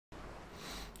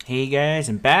Hey guys,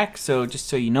 I'm back. So just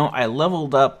so you know, I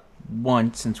leveled up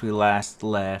once since we last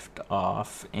left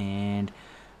off, and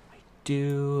I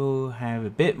do have a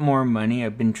bit more money.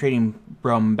 I've been trading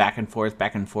from back and forth,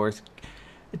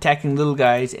 attacking little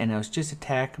guys, and I was just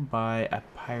attacked by a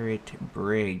pirate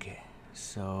brig.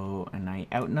 So, and I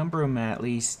outnumber them at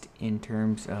least in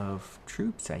terms of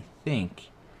troops, I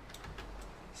think.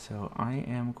 So I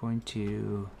am going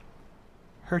to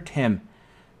hurt him.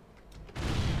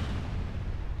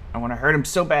 I want to hurt him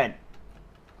so bad.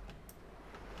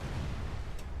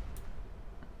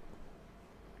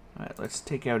 Alright, let's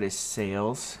take out his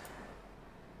sails.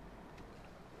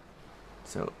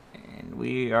 So, and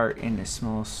we are in a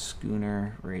small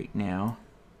schooner right now.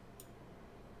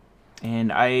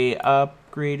 And I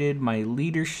upgraded my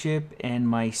leadership and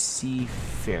my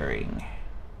seafaring,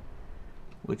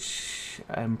 which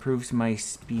improves my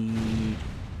speed,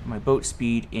 my boat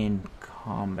speed in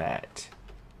combat.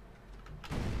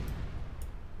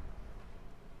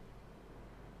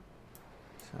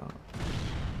 So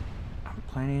I'm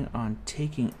planning on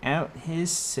taking out his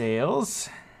sails,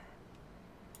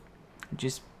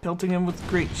 just pelting him with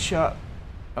great shot.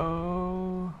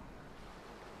 Oh.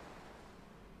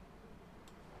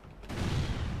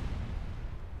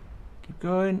 Keep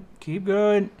going, keep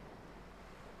going.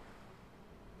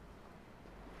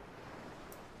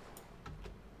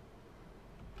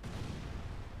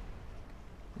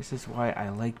 This is why I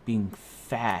like being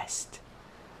fast.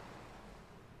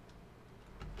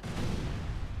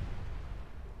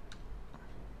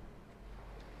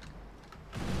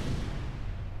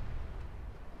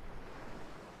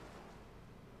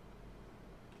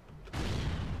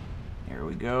 There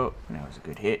we go. That was a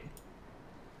good hit.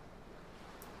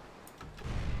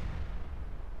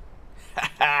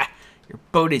 Haha! Your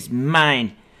boat is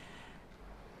mine.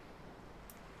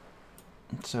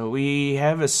 So we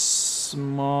have a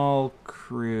small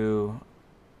crew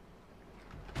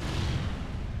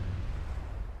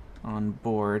on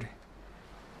board.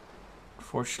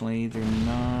 Fortunately, they're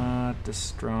not the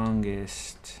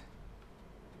strongest.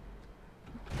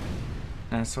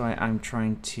 That's why I'm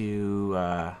trying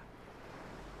to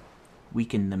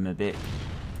weaken them a bit.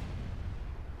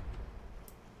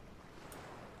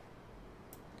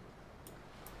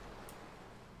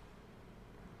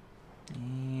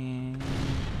 And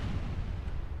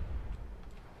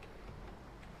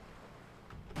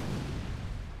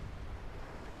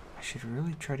I should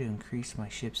really try to increase my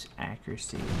ship's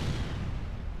accuracy.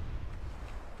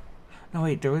 No,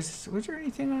 wait, was there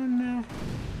anything on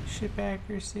ship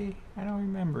accuracy? I don't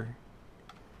remember.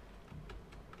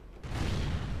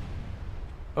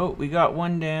 Oh, we got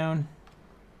one down.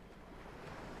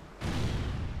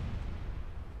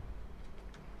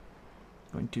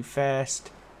 Going too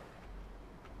fast.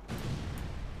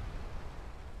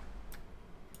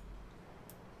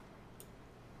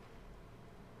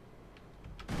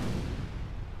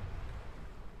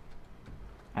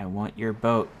 I want your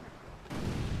boat.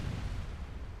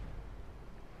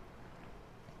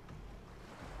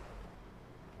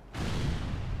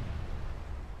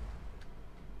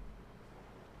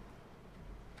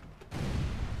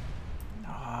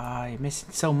 You're missing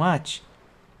so much.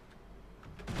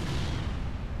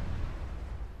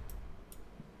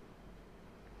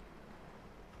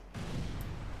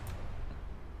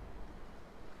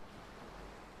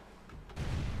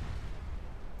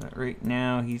 But right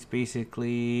now he's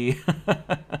basically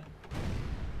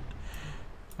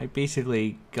I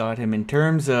basically got him in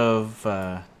terms of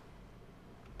the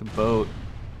boat,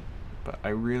 but I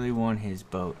really want his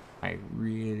boat. I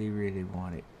really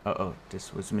want it. Uh-oh,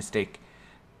 this was a mistake.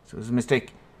 So it was a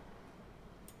mistake.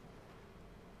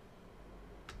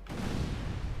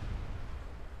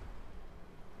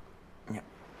 Yep.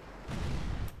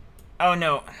 Oh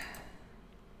no.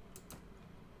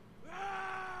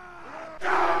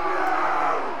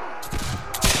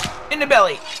 In the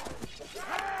belly.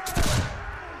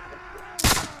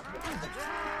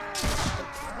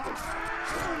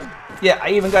 Yeah, I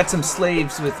even got some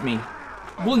slaves with me.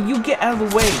 Will you get out of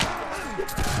the way?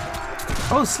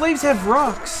 Oh, slaves have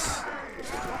rocks.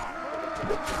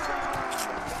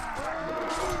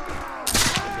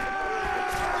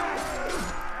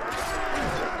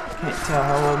 Can't tell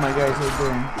how well my guys are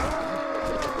doing.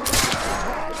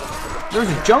 There's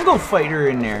a jungle fighter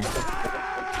in there.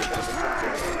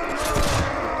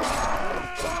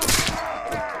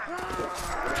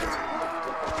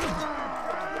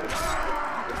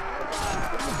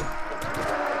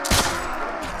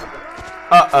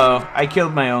 Uh-oh, I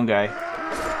killed my own guy.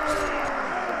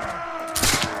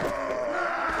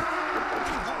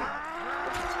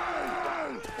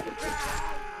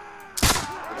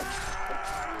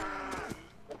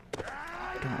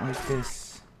 don't like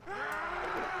this.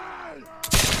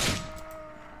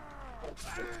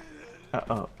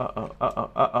 Uh-oh, uh-oh,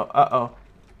 uh-oh, uh-oh, uh-oh.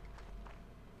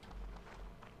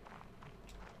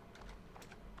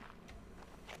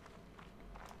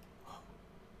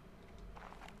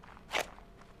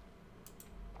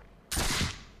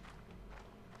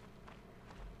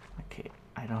 Okay,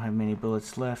 I don't have many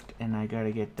bullets left, and I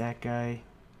gotta get that guy.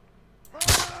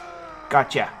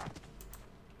 Gotcha!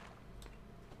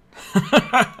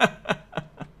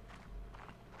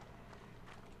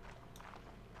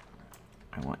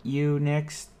 I want you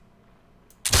next.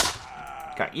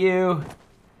 Got you.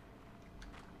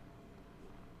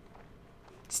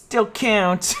 Still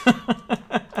counts.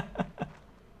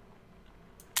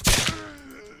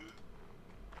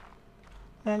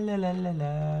 La la la la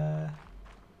la.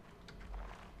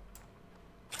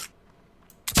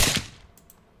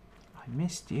 I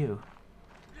missed you.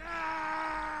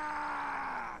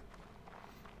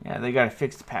 Yeah, they gotta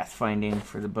fix the pathfinding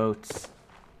for the boats.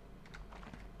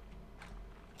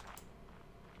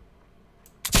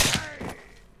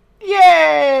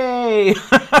 Yay!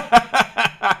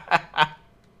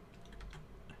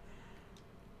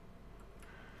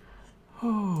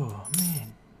 Oh,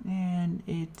 man. And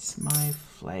it's my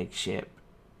flagship.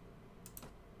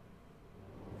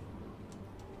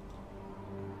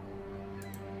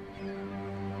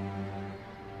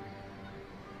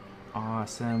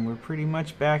 Awesome. We're pretty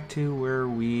much back to where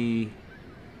we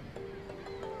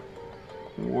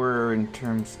were in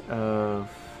terms of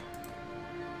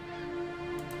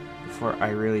before I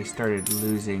really started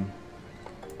losing.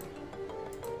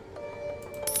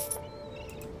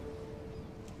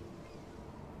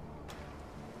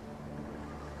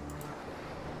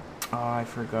 Oh, I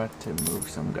forgot to move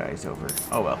some guys over.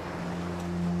 Oh well.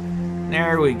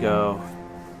 There we go.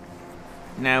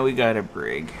 Now we got a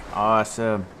brig.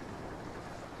 Awesome.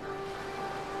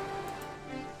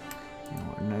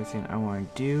 Another thing I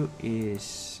want to do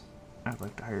is I'd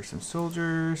like to hire some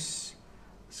soldiers.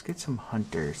 Let's get some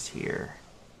hunters here.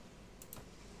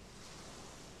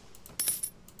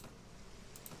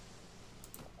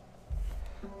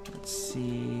 Let's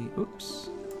see. Oops.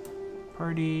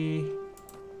 Party.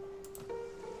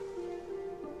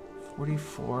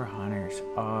 44 hunters.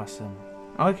 Awesome.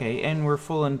 Okay, and we're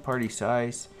full in party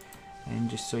size. And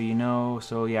just so you know,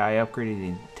 so yeah, I upgraded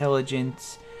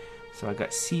intelligence. So I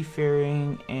got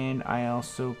seafaring, and I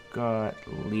also got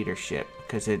leadership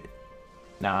because it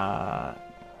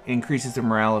increases the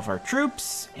morale of our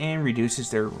troops and reduces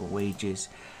their wages.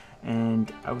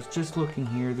 And I was just looking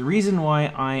here. The reason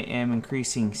why I am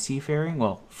increasing seafaring,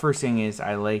 well, first thing is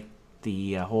I like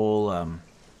the whole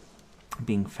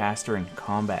being faster in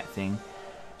combat thing.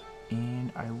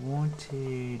 And I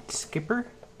wanted skipper.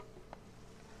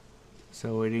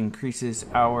 So it increases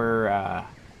our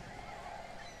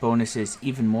bonuses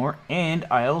even more. And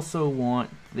I also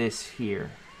want this here.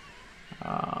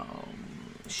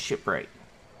 Shipwright.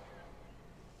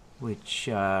 Which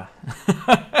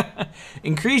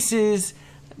increases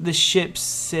the ship's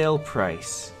sale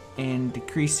price. And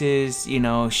decreases, you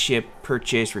know, ship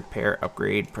purchase, repair,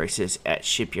 upgrade prices at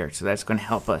shipyard. So that's going to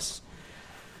help us.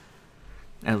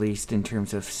 At least in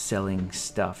terms of selling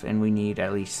stuff. And we need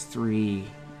at least 3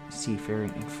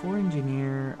 seafaring and 4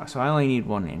 engineer. So I only need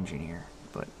 1 engineer.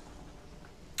 But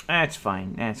that's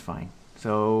fine. That's fine.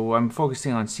 So I'm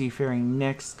focusing on seafaring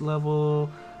next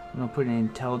level. I'm going to put in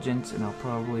intelligence. And I'll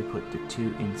probably put the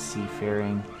 2 in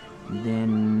seafaring.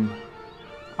 Then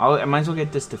I might as well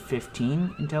get this to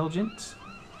 15 intelligence.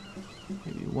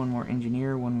 Maybe 1 more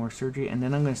engineer, 1 more surgery. And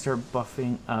then I'm going to start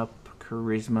buffing up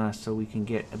charisma so we can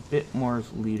get a bit more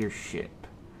leadership.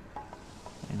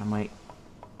 And I might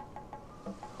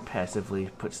passively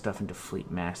put stuff into fleet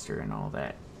master and all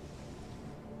that.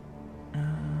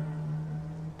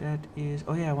 That is,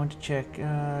 oh yeah, I want to check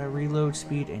reload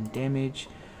speed and damage.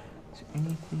 Is there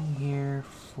anything here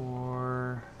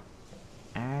for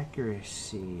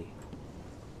accuracy?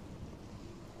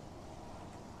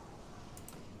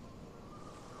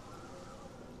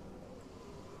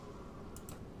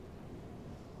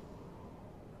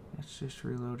 That's just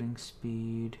reloading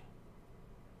speed.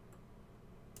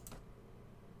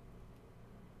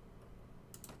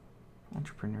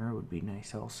 Entrepreneur would be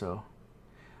nice also.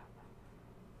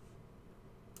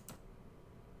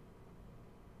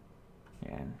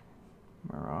 And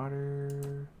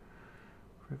Marauder,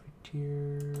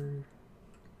 Privateer.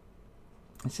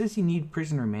 It says you need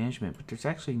prisoner management, but there's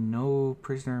actually no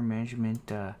prisoner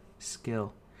management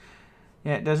skill.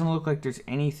 Yeah, it doesn't look like there's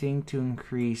anything to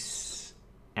increase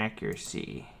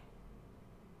accuracy.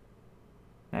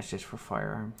 That's just for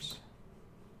firearms.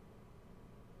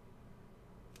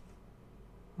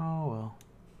 Oh well.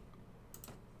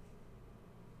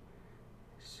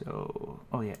 So,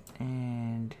 oh yeah,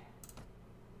 and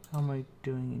how am I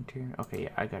doing interior? Okay, yeah,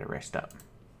 I gotta rest up.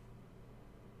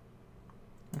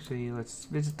 Actually, let's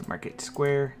visit the market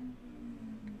square.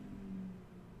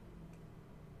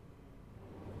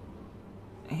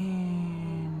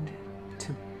 And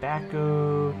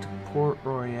tobacco to Port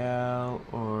Royal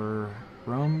or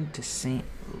rum to St.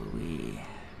 Louis.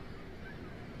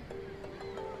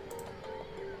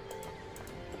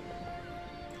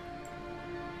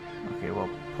 Okay, well,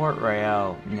 Port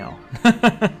Royal, no.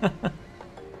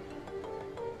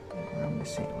 Rum to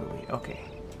St. Louis, okay.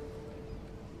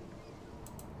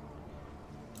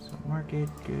 So market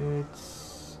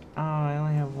goods. Oh, I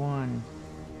only have one.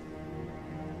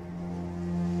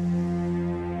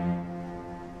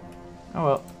 Oh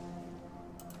well.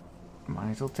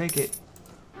 Might as well take it.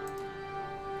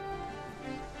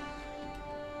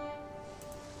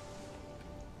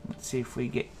 Let's see if we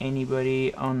get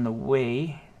anybody on the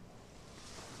way.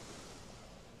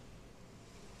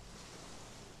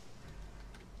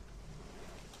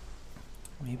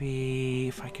 Maybe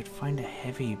if I could find a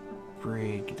heavy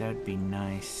brig, that'd be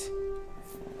nice.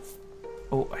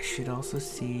 Oh, I should also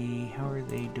see how are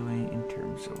they doing in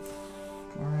terms of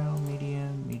morale,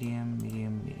 medium, medium,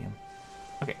 medium, medium.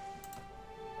 Okay.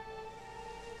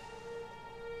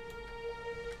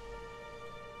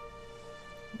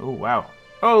 Oh, wow.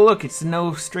 Oh, look, it's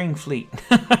no string fleet.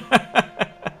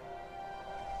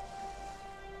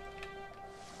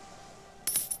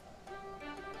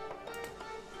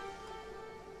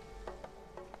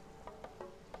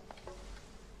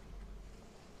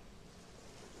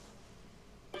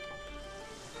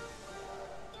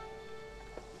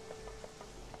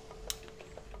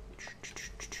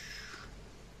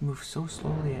 Move so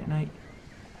slowly at night.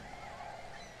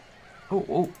 Oh,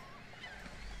 oh.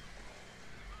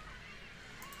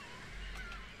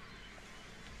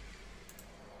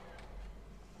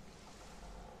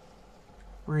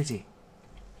 Where is he? Is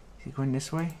he going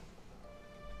this way?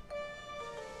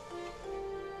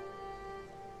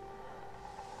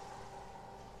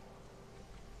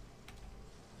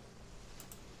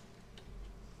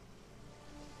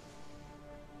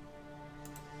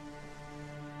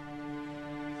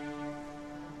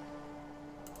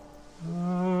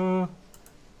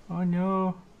 Oh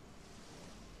no.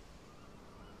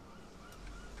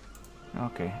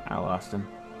 Okay, I lost him.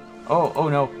 Oh, oh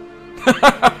no.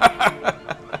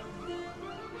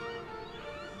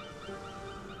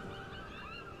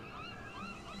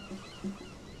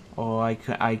 Oh,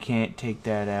 I can't take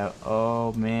that out.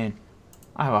 Oh man.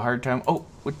 I have a hard time. Oh,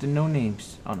 with the no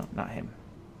names. Oh no, not him.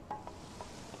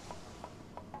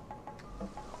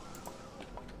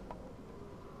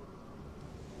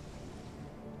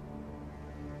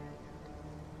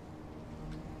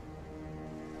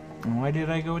 And why did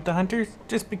I go with the hunters?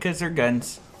 Just because they're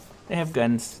guns. They have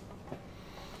guns.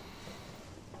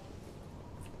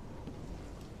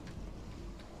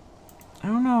 I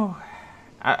don't know.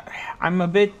 I'm a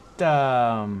bit,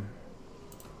 I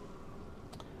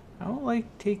don't like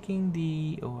taking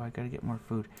the, oh, I gotta get more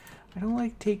food. I don't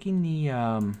like taking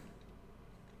the,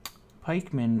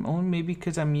 pikemen, only maybe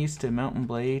because I'm used to Mountain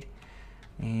Blade,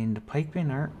 and the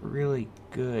pikemen aren't really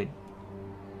good.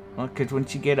 Well, because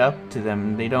once you get up to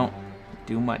them, they don't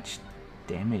do much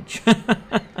damage.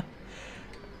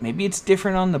 Maybe it's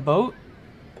different on the boat?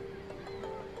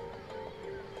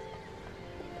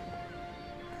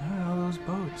 Oh, all those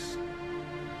boats.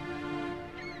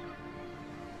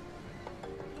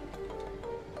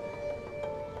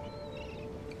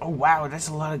 Oh wow, that's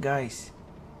a lot of guys.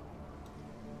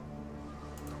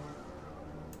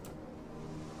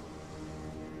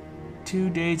 Two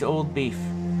days old beef.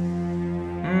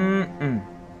 Mm-mm.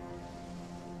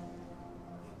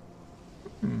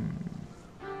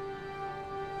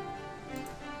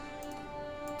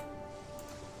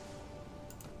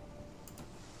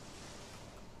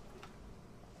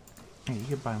 Hey, you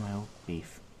could buy my old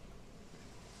beef.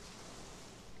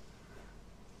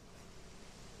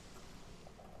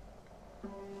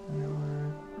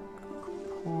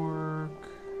 Pork.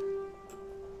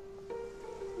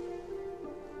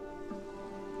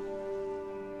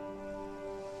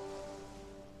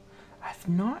 I've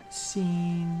not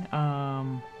seen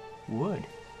wood.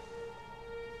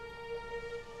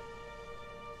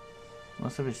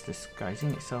 Most of it's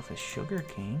disguising itself as sugar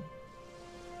cane.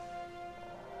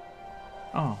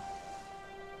 Oh.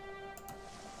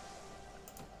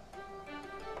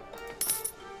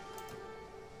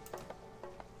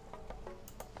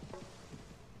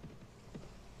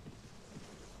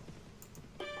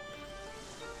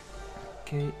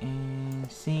 Okay, and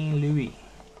St. Louis.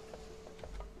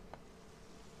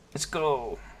 Let's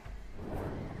go.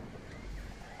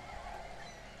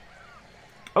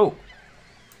 Oh!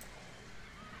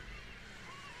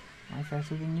 Am I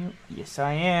faster than you? Yes,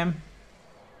 I am.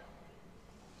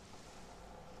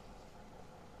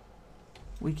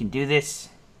 We can do this.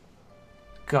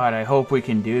 God, I hope we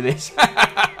can do this.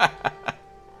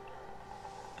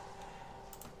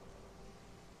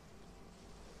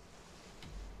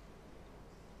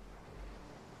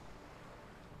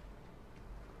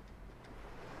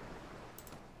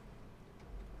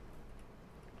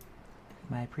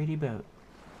 My pretty boat.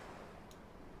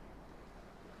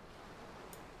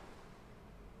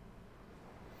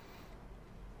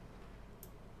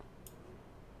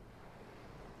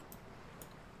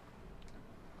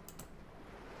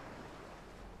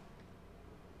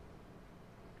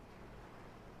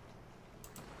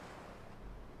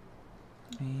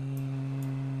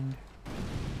 And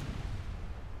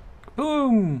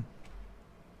boom!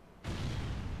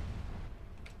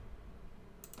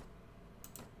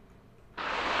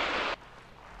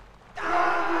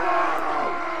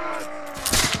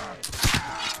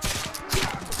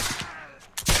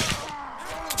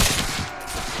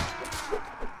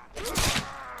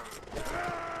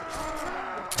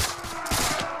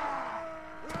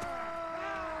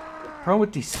 Problem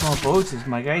with these small boats is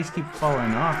my guys keep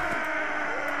falling off.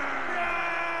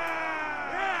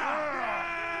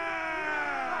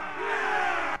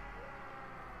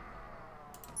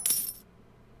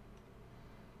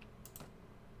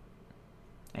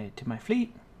 Add it to my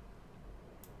fleet.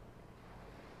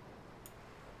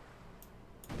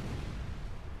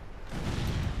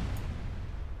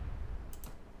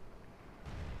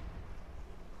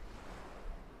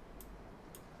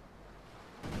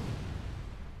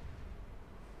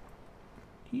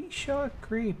 He shot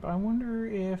creep. I wonder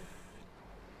if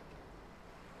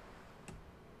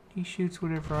he shoots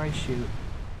whatever I shoot.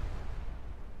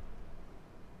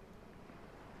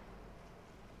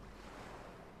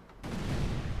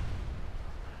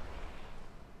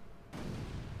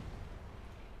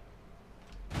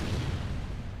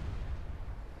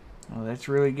 Oh, that's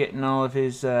really getting all of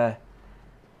his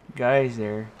guys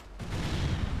there.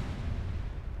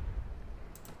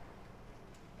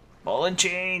 Ball and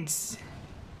chains!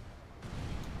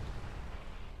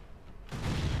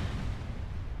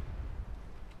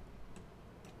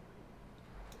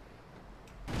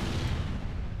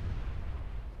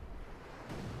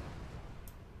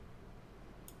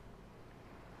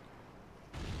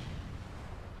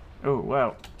 Oh,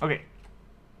 wow. Okay.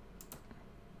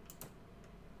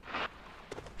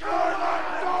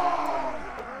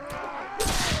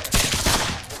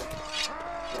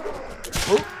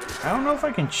 Oh, I don't know if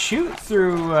I can shoot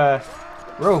through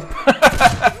rope.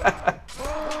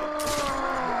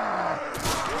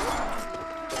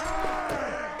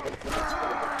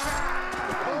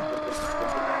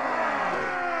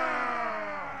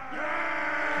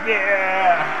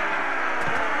 Yeah!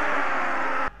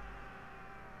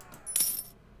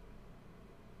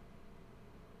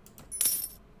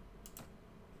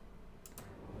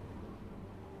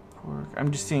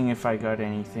 I'm just seeing if I got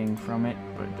anything from it,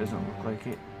 but it doesn't look like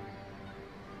it.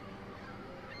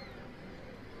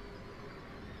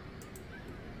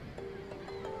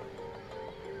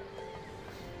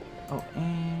 Oh,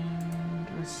 and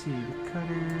let's see, the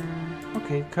cutter.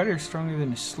 Okay, the cutter's stronger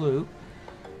than a sloop.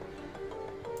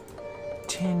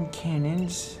 10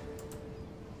 cannons.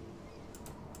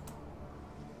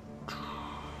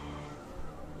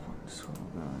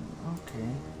 Okay.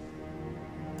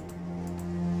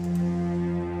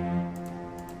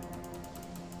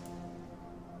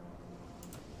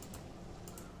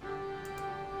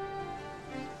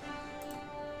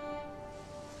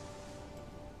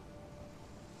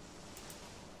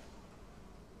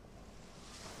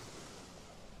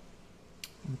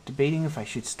 I'm debating if I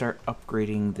should start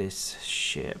upgrading this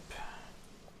ship.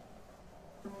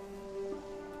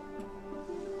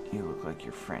 You look like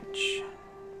you're French.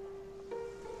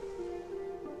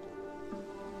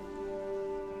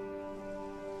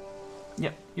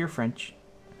 Yep, you're French.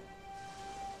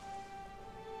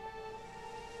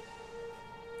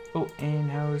 Oh, and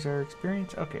how is our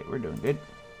experience? Okay, we're doing good.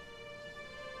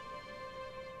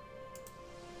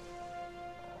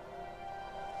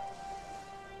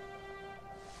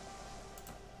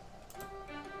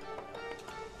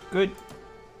 Good.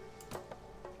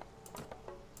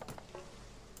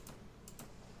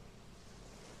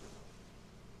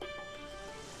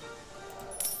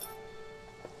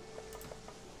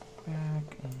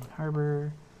 Back in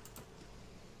harbor.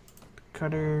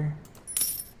 Cutter.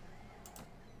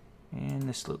 And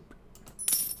the sloop.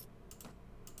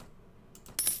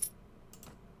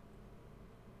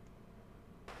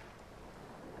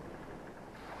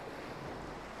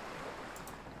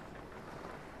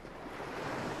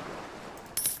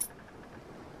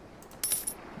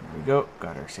 we go.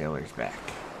 Got our sailors back.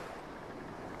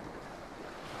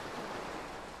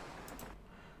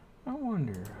 I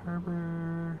wonder,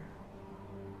 harbor.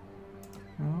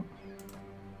 No.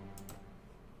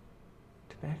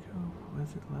 Tobacco,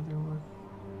 leatherwork,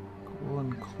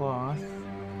 woolen cloth.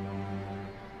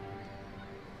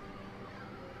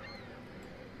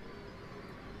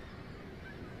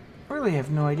 I really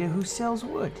have no idea who sells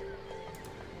wood.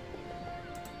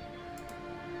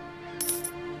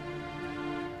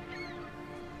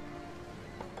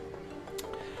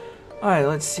 Alright,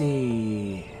 let's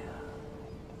see.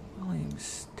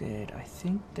 Williamstead. I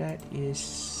think that is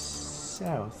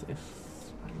south, if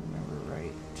I remember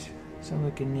right. Sounds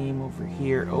like a name over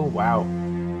here. Oh, wow.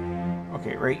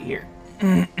 Okay, right here.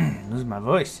 Lose my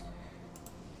voice.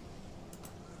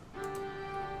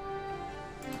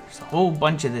 There's a whole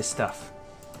bunch of this stuff.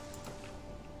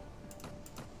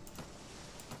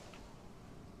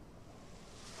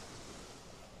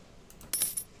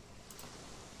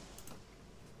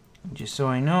 Just so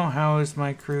I know, how is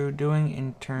my crew doing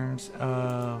in terms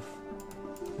of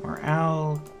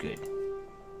morale? Good.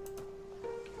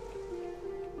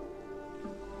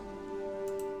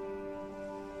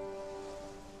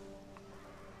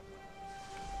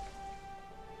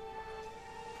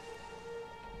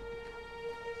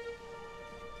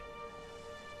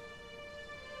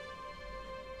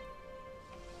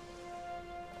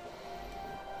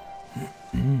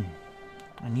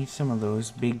 I need some of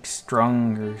those big,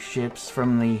 stronger ships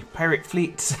from the pirate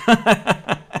fleets. Okay.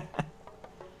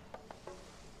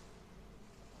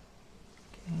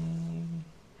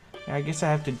 I guess I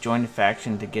have to join a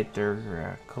faction to get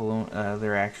their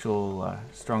actual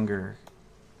stronger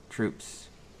troops.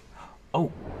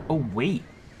 Oh, wait.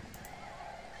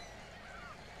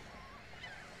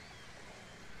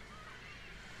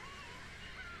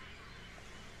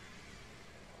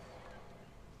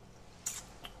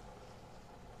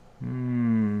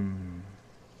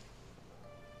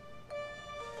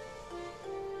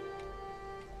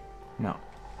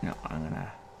 No, I'm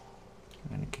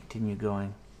gonna continue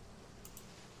going.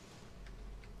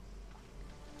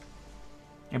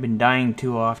 I've been dying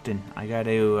too often. I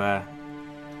gotta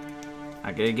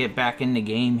get back in the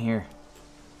game here.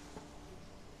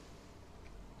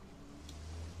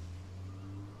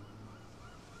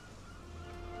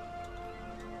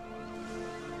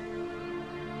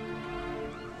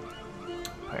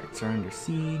 Pirates are under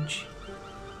siege.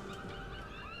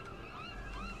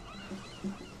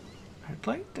 I'd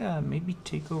like to maybe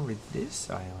take over this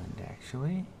island,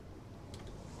 actually.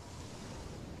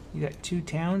 You got 2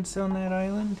 towns on that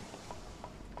island?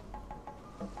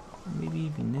 Or maybe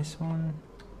even this one?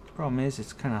 Problem is,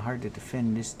 it's kind of hard to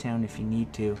defend this town if you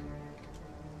need to.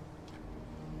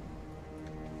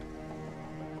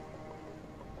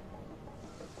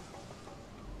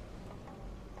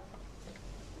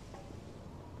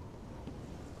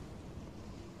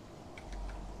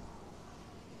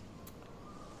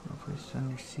 Northwest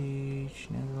under siege,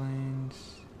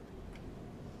 Netherlands.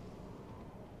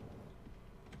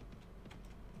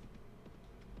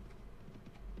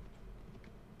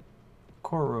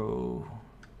 Coro.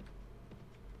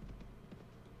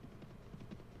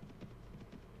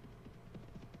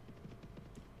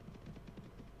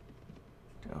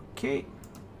 Okay.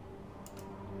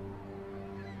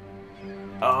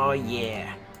 Oh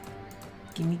yeah.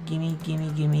 Gimme, gimme,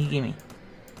 gimme, gimme, gimme.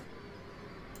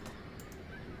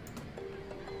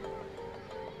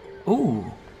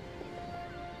 Ooh.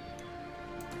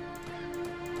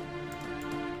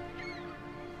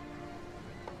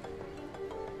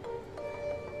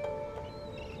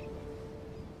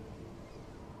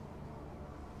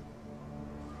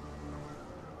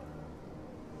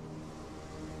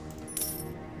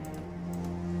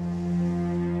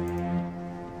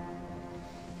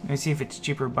 Let me see if it's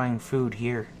cheaper buying food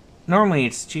here. Normally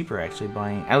it's cheaper actually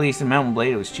buying, at least in Mountain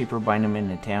Blade it was cheaper buying them in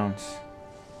the towns.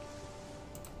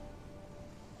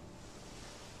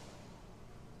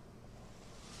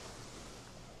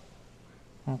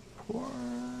 Oh, pork.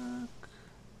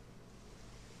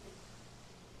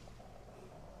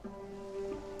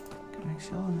 Can I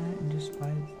sell that and just buy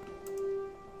it?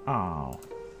 Oh.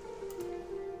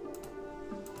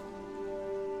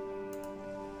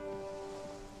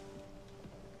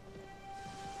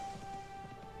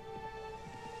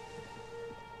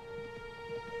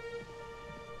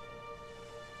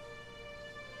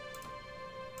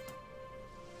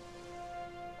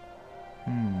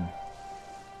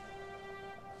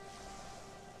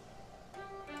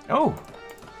 Oh!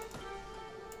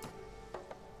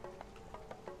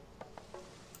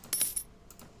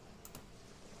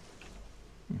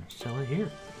 Sell it here.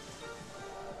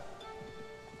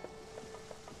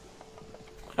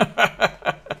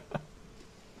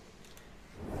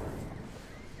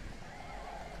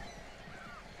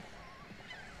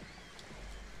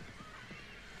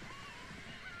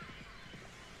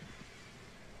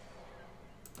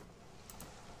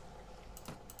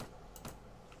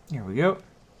 Here we go.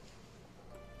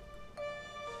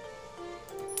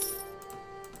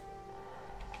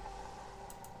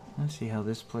 Let's see how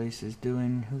this place is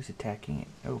doing. Who's attacking it?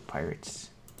 Oh,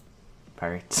 pirates.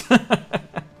 Pirates.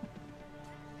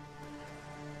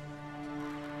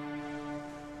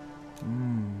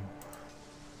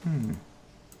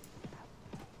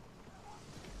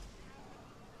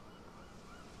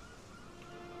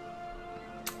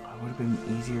 Would have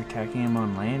been easier attacking him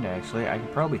on land, actually. I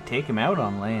could probably take him out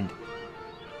on land.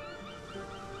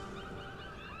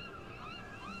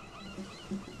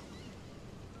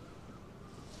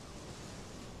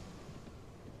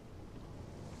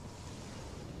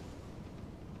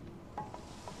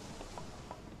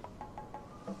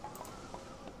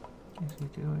 Yes, we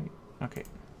do it. Okay.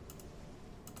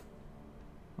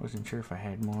 Wasn't sure if I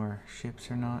had more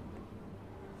ships or not.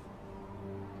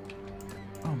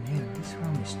 Oh man, this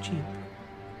room is cheap.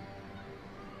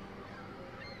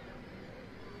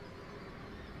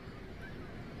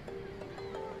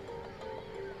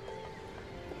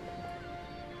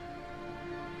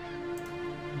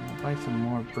 I'll buy some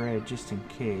more bread just in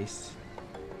case.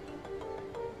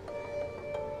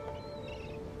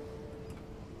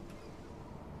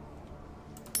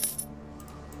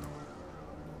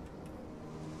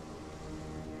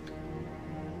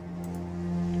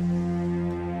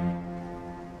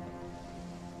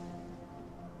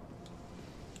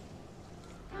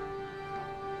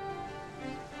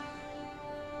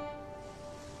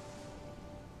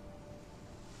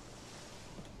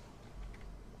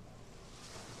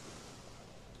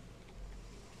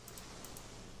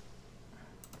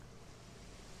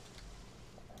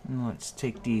 Let's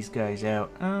take these guys out.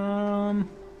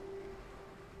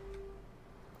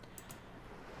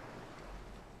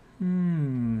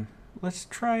 Let's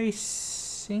try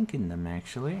sinking them,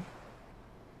 actually.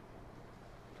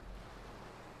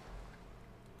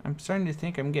 I'm starting to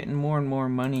think I'm getting more and more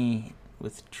money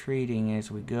with trading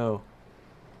as we go.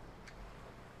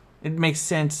 It makes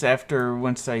sense after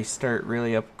once I start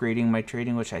really upgrading my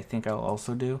trading, which I think I'll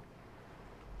also do.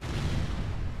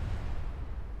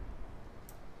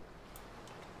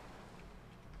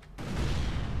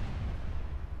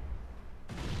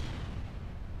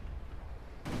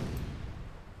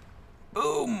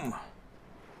 Boom!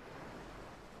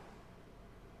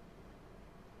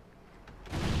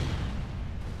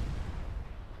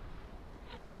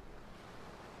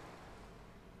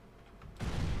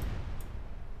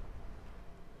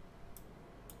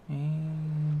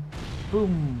 And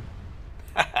boom!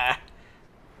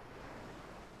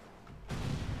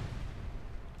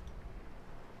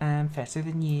 I'm faster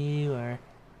than you are.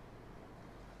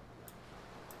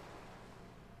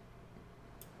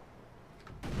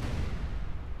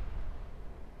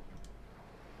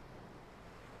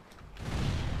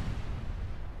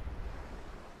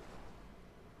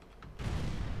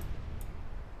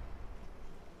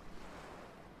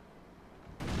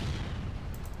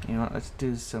 You know what, let's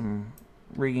do some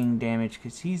rigging damage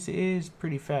because he is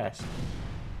pretty fast.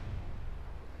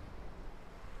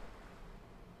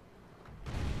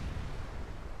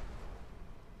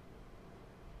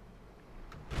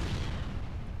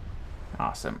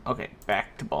 Awesome. Okay,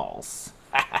 back to balls.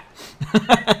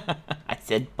 I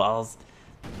said balls.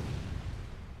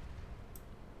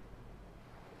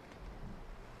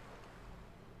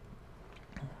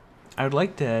 I would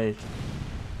like to...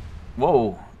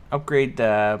 Whoa! Upgrade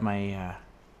my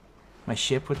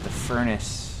ship with the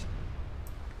furnace.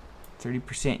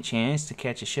 30% chance to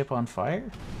catch a ship on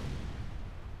fire?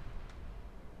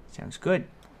 Sounds good.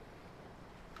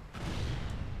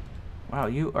 Wow,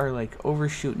 you are like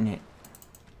overshooting it.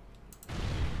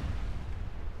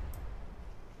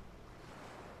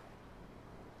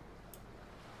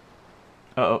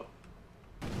 Uh-oh.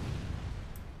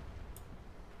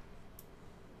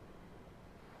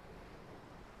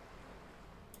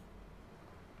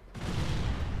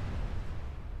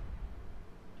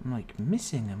 I'm like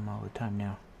missing them all the time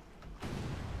now.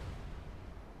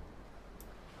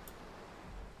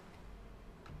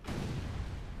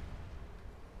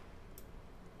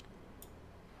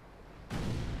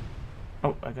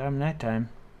 Oh, I got him that time.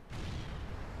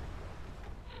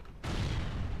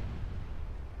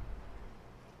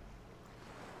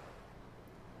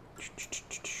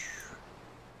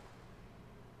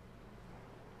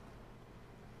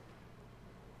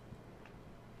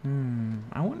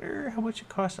 I wonder how much it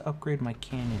costs to upgrade my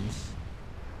cannons.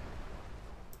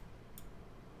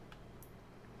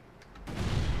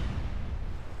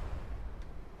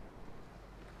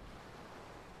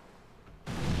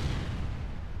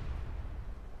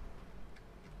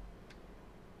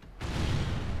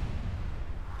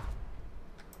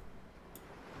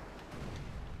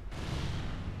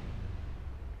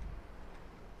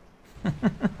 The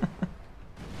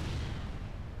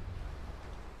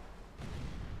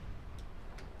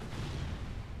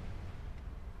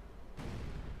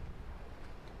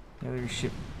other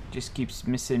ship just keeps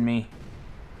missing me.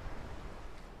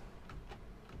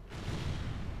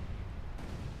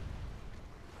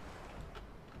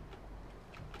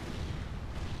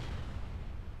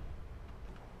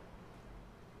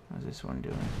 How's this one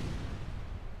doing?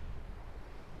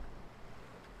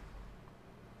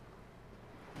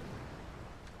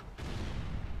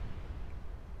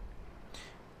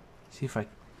 See if I...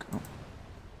 Oh,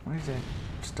 why is that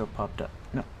still popped up?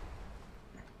 No.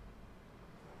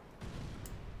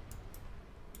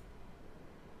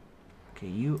 Okay,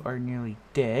 you are nearly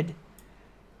dead.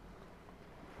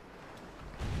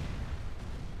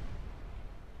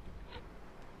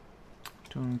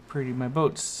 Doing pretty... My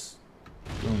boat's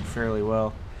doing fairly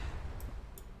well.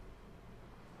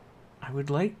 I would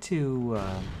like to...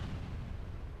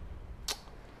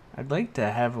 I'd like to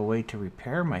have a way to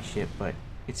repair my ship, but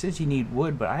it says you need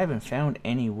wood, but I haven't found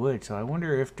any wood, so I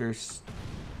wonder if there's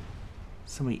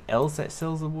somebody else that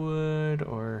sells the wood,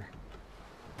 or...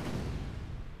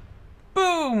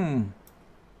 Boom!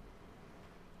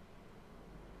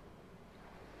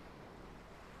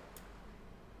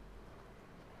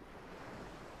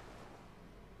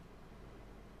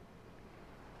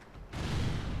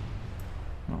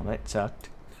 Oh, that sucked.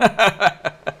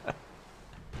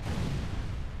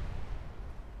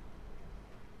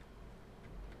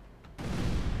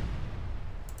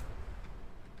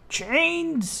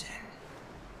 Chains!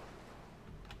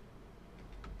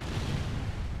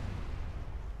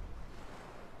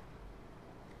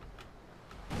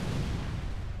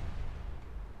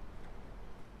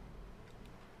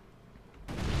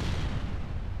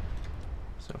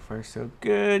 So far, so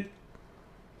good.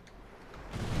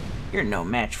 You're no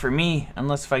match for me,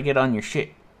 unless if I get on your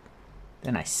shit.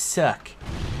 Then I suck.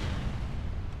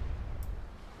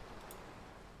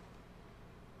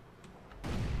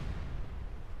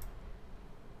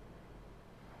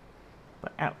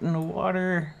 But out in the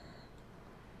water.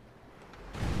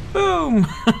 Boom!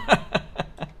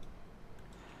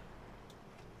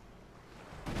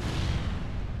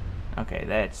 Okay,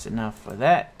 that's enough of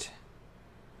that.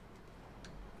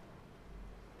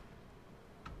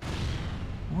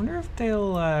 I wonder if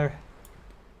they'll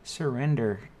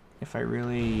surrender if I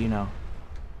really, you know,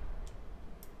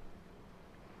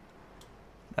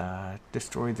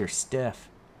 destroy their stuff.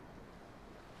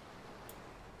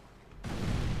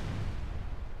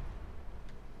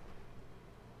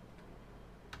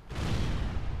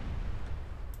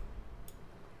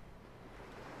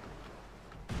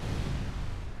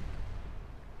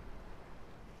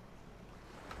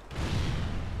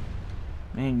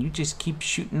 Man, you just keep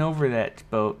shooting over that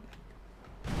boat.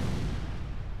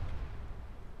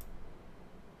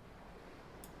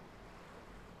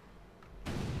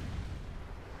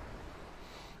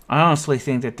 I honestly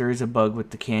think that there is a bug with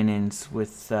the cannons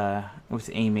with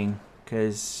aiming,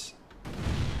 because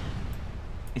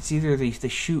it's either they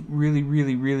shoot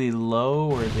really low,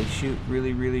 or they shoot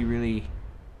really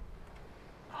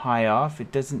high off.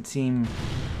 It doesn't seem,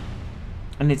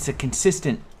 and it's a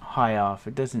consistent high off.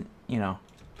 It doesn't, you know.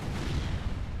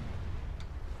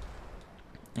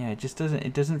 Yeah, it just doesn't.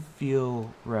 It doesn't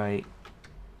feel right.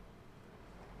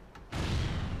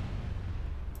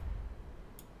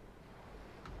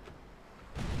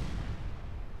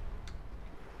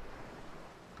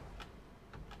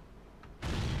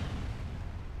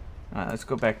 Alright, let's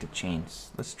go back to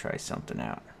chains. Let's try something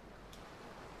out.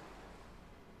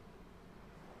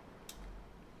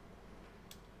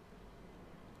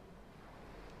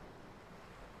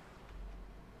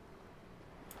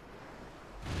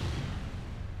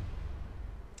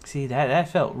 See, that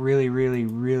felt really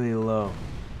low.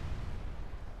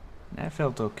 That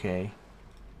felt okay.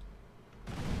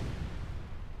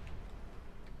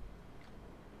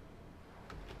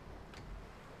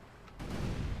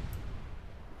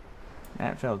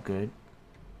 That felt good.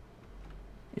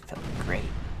 It felt great.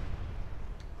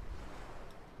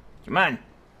 Come on.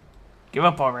 Give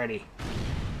up already.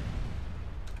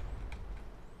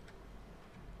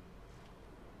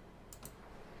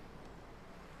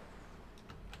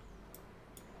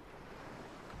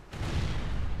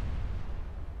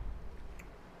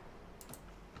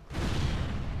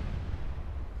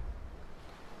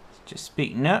 Just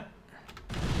speeding up.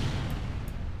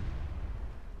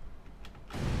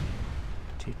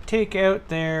 To take out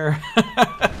their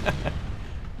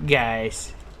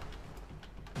guys.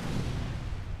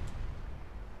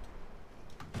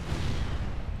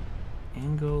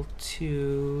 Angle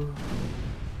 2.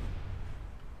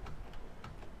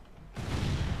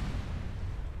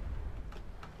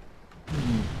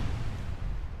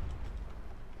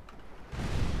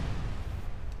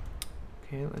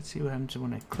 Okay, let's see what happens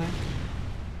when I click.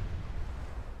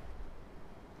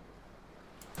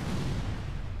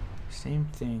 Same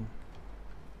thing.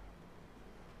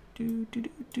 Do do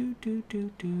do do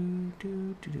do do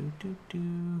do do do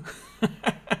do.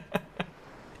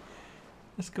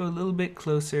 Let's go a little bit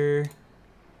closer.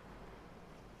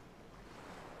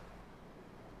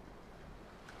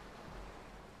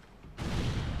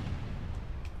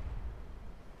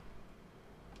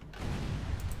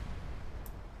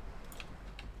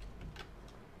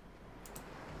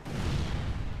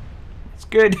 It's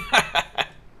good.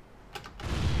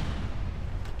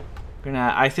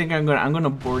 I think I'm gonna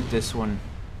board this one.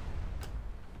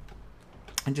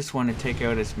 I just want to take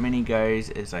out as many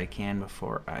guys as I can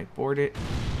before I board it.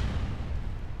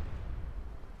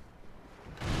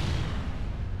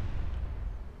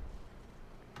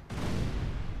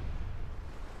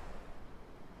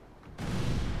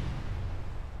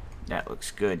 That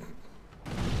looks good.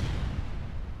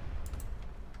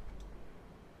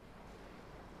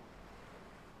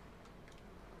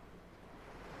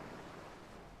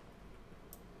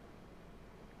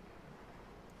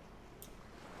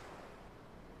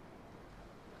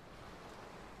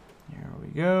 There we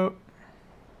go.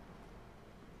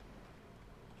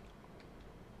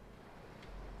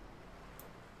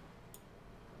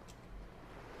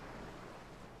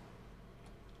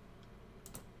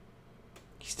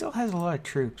 He still has a lot of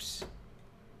troops.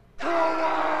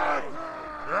 I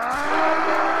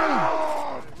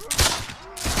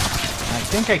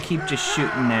think I keep just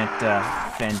shooting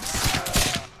that fence.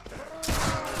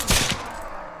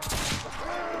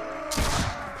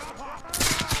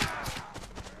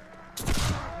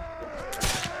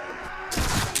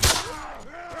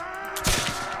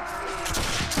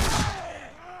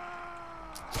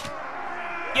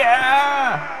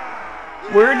 Yeah!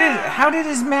 How did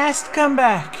his mast come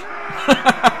back?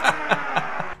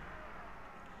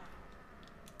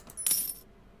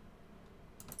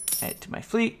 Add it to my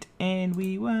fleet, and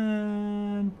we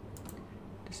won.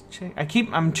 Just check.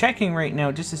 I'm checking right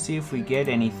now just to see if we get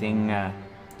anything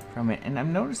from it, and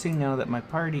I'm noticing now that my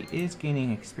party is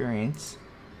gaining experience.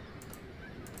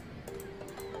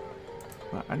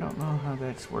 But I don't know how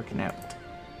that's working out.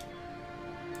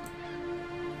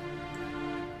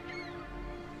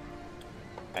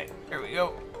 Alright, there we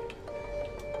go.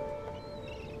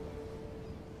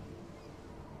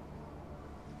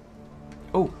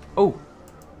 Oh, oh.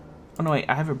 Oh no, wait,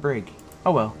 I have a brig.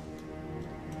 Oh well.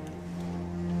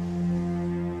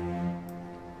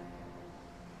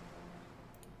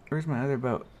 Where's my other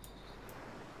boat?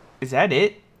 Is that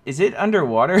it? Is it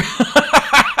underwater?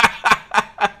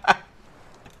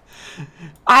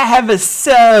 I have a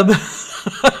sub!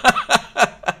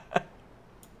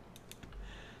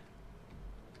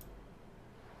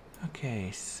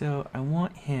 Okay, so I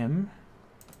want him.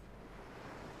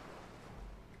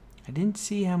 I didn't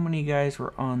see how many guys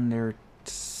were on their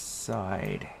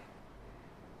side.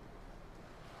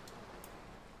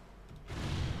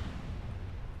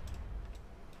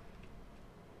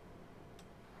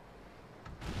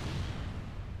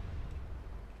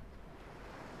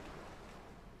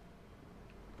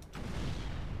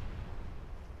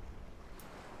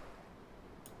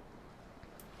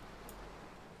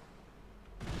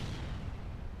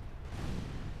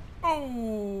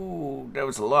 Oh, that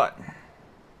was a lot.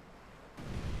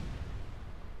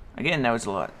 Again, that was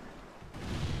a lot.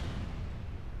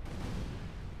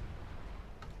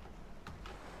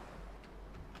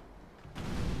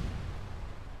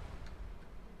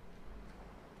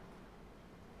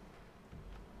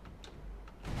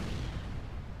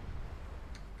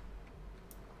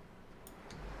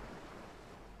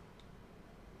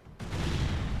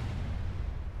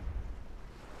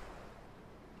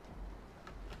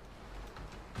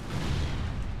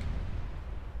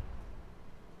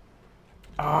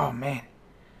 Oh, man.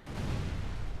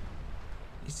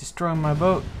 He's destroying my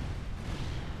boat.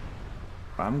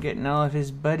 I'm getting all of his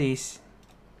buddies.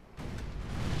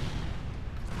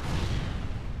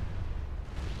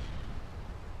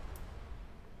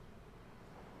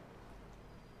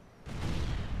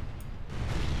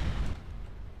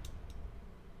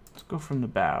 Let's go from the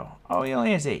bow. Oh, he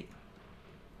only has 8.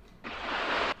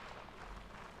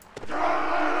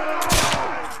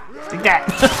 Take that!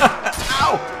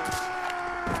 Ow!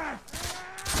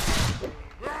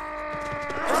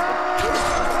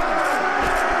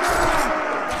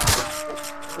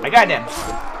 I got him.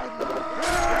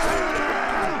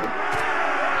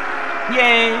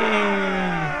 Yay!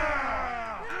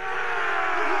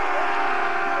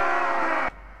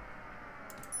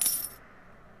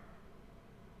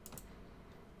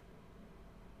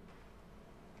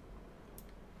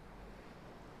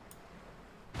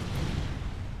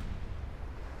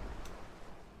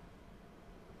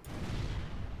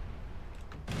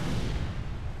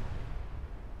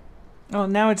 Oh,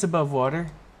 now it's above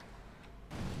water.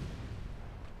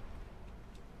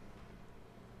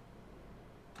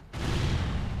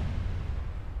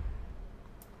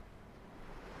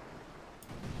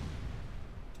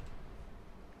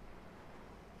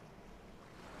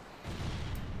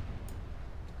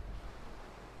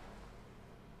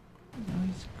 Now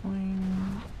he's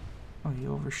going... Oh, he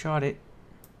overshot it.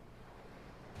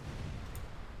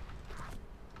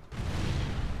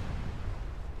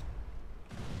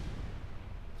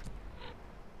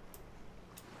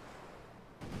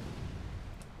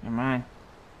 Come on.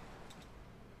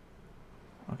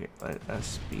 Okay, let us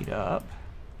speed up.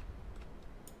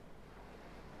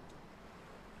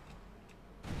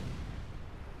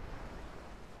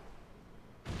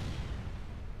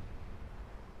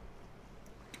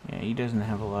 Yeah, he doesn't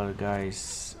have a lot of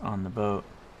guys on the boat.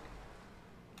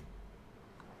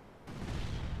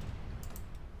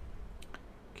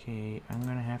 Okay, I'm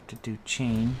gonna have to do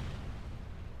chain.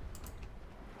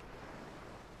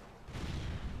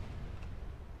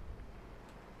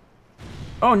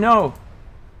 Oh no!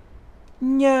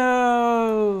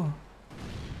 No!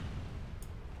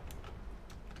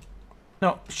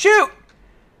 No, shoot!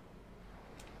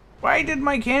 Why did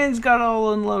my cannons got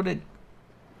all unloaded?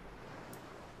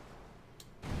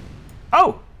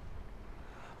 Oh!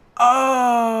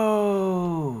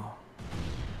 Oh!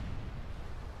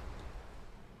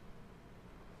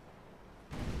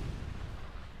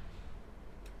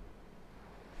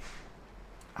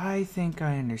 I think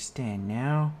I understand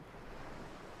now.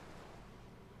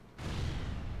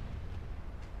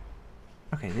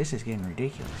 Okay, this is getting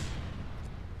ridiculous.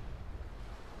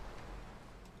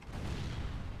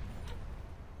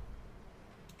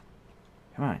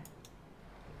 Come on.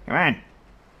 Come on!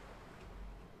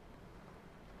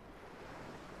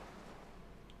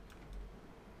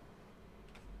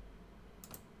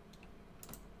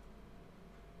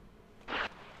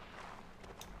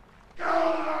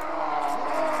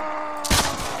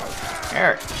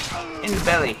 There! In the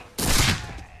belly!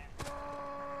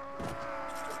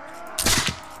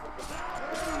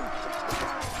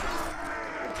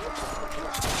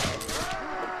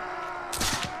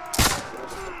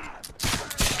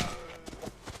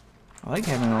 I like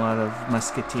having a lot of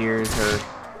musketeers, or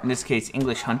in this case,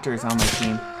 English hunters on my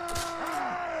team.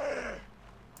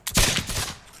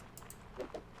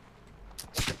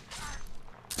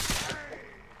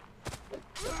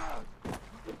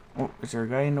 Oh, is there a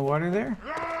guy in the water there?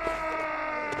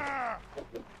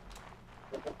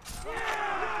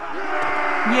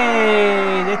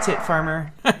 Yay! That's it,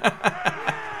 farmer.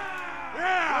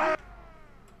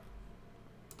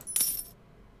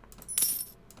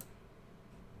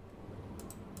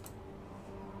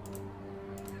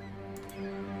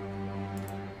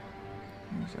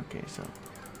 Okay, so...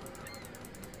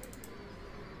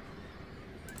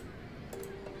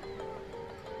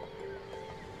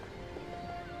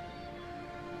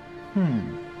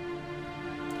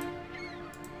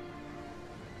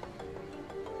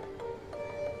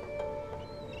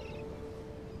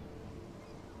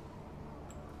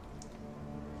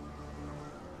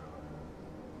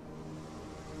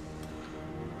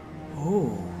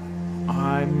 Oh,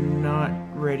 I'm not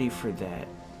ready for that.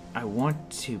 I want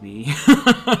to be.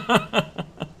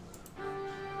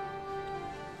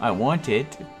 I want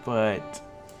it, but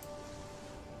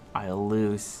I'll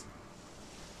lose.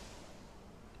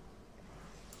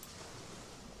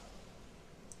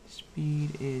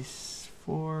 Speed is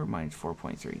 4, mine's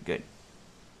 4.3. Good.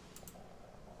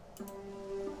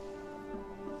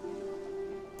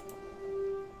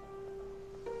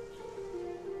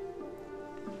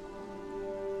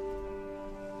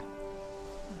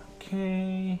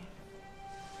 Okay.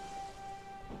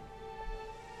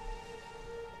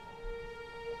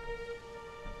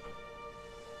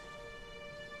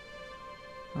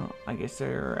 Oh, I guess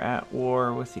they're at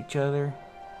war with each other.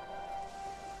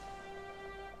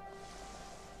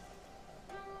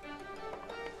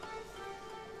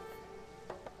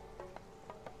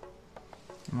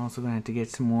 I'm also going to have to get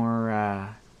some more,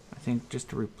 I think, just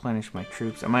to replenish my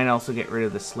troops. I might also get rid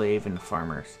of the slave and the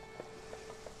farmers.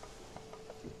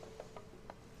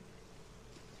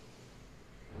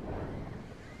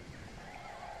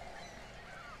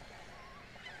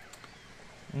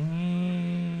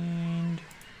 And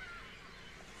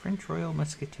French Royal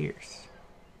Musketeers.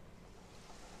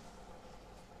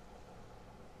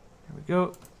 There we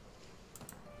go.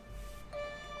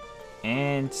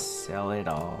 And sell it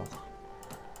all.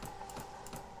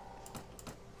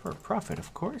 For a profit,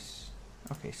 of course.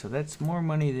 Okay, so that's more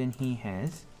money than he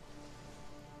has.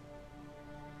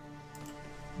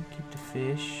 Keep the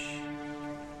fish.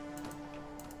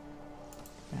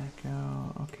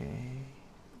 Tobacco, okay.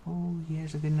 Oh, he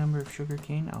has a good number of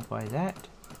sugarcane. I'll buy that.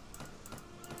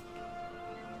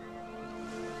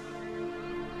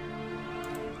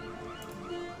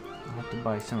 I'll have to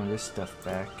buy some of this stuff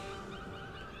back.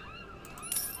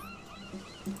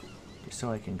 Just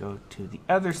so I can go to the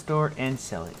other store and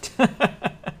sell it.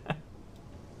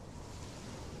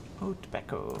 Oh,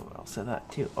 tobacco. I'll sell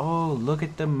that too. Oh, look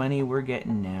at the money we're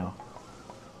getting now.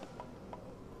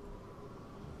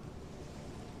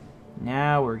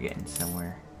 Now we're getting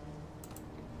somewhere.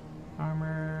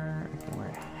 Armor. I can wear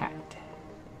a hat.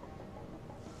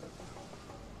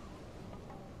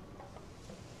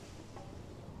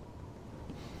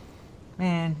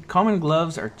 Man, common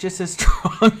gloves are just as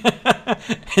strong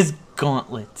as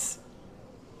gauntlets.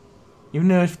 Even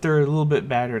if they're a little bit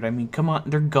battered. I mean, come on,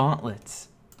 they're gauntlets.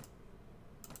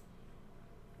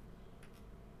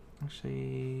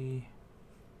 Actually...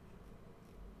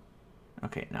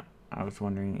 Okay, no. I was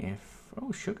wondering if...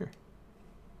 Oh, sugar.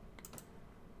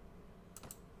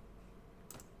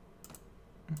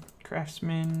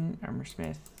 Craftsman,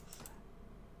 armorsmith.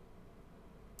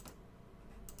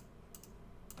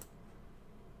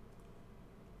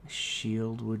 A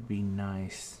shield would be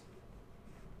nice.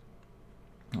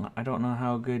 I don't know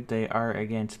how good they are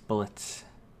against bullets.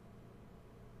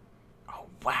 Oh,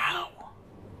 wow.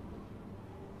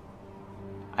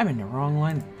 I'm in the wrong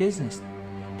line of business.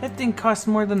 That thing costs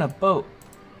more than a boat.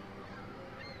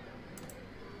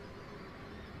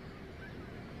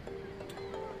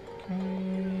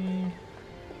 Okay.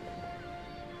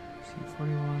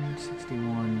 C41,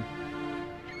 61.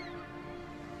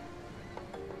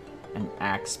 An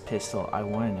axe pistol. I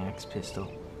want an axe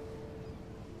pistol.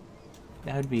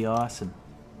 That would be awesome.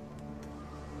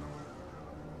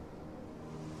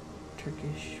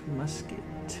 Turkish musket.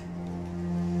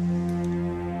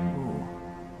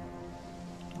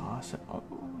 Oh,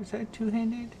 is that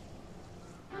two-handed?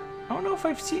 I don't know if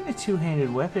I've seen a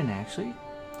two-handed weapon, actually.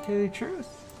 To tell you the truth.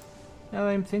 Now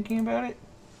that I'm thinking about it.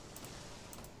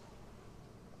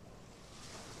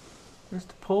 There's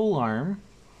the pole arm.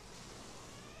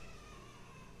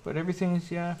 But everything is,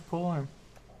 yeah, pole arm.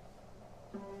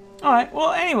 Alright,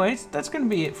 well, anyways, that's going to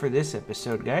be it for this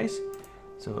episode, guys.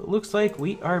 So it looks like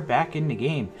we are back in the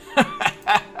game.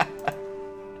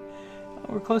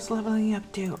 We're close to leveling up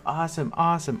too. Awesome,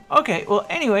 awesome. Okay, well,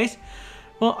 anyways,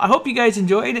 well, I hope you guys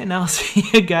enjoyed, and I'll see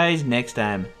you guys next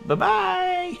time. Bye-bye!